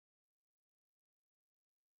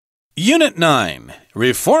Unit 9,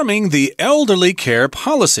 Reforming the Elderly Care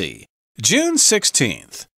Policy, June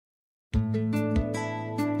 16th.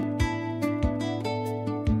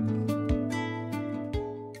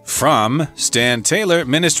 From Stan Taylor,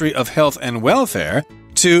 Ministry of Health and Welfare,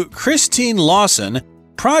 to Christine Lawson,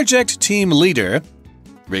 Project Team Leader,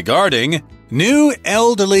 regarding New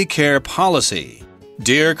Elderly Care Policy.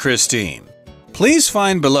 Dear Christine, please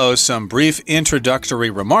find below some brief introductory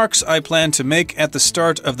remarks I plan to make at the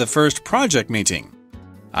start of the first project meeting.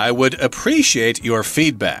 I would appreciate your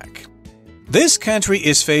feedback. This country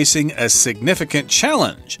is facing a significant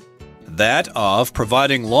challenge, that of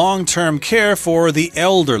providing long-term care for the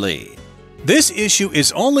elderly. This issue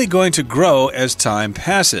is only going to grow as time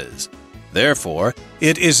passes. Therefore,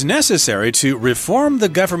 it is necessary to reform the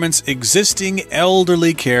government's existing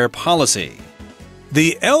elderly care policy.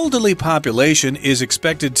 The elderly population is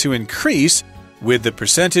expected to increase, with the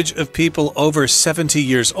percentage of people over 70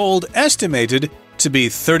 years old estimated to be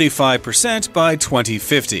 35% by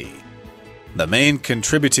 2050. The main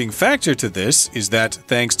contributing factor to this is that,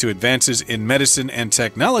 thanks to advances in medicine and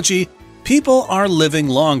technology, people are living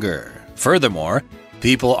longer. Furthermore,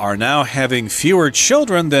 people are now having fewer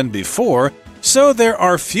children than before, so there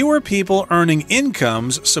are fewer people earning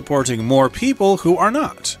incomes supporting more people who are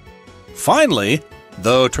not. Finally,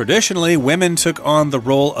 though traditionally women took on the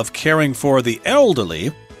role of caring for the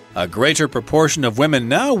elderly, a greater proportion of women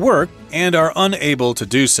now work and are unable to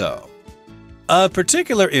do so. Of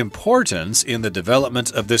particular importance in the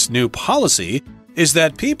development of this new policy is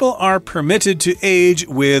that people are permitted to age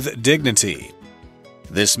with dignity.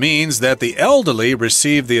 This means that the elderly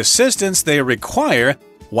receive the assistance they require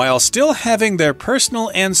while still having their personal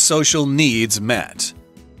and social needs met.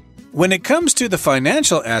 When it comes to the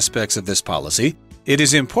financial aspects of this policy, it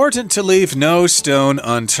is important to leave no stone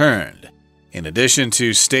unturned. In addition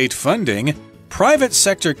to state funding, private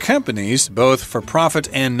sector companies, both for profit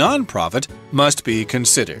and non-profit, must be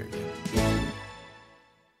considered.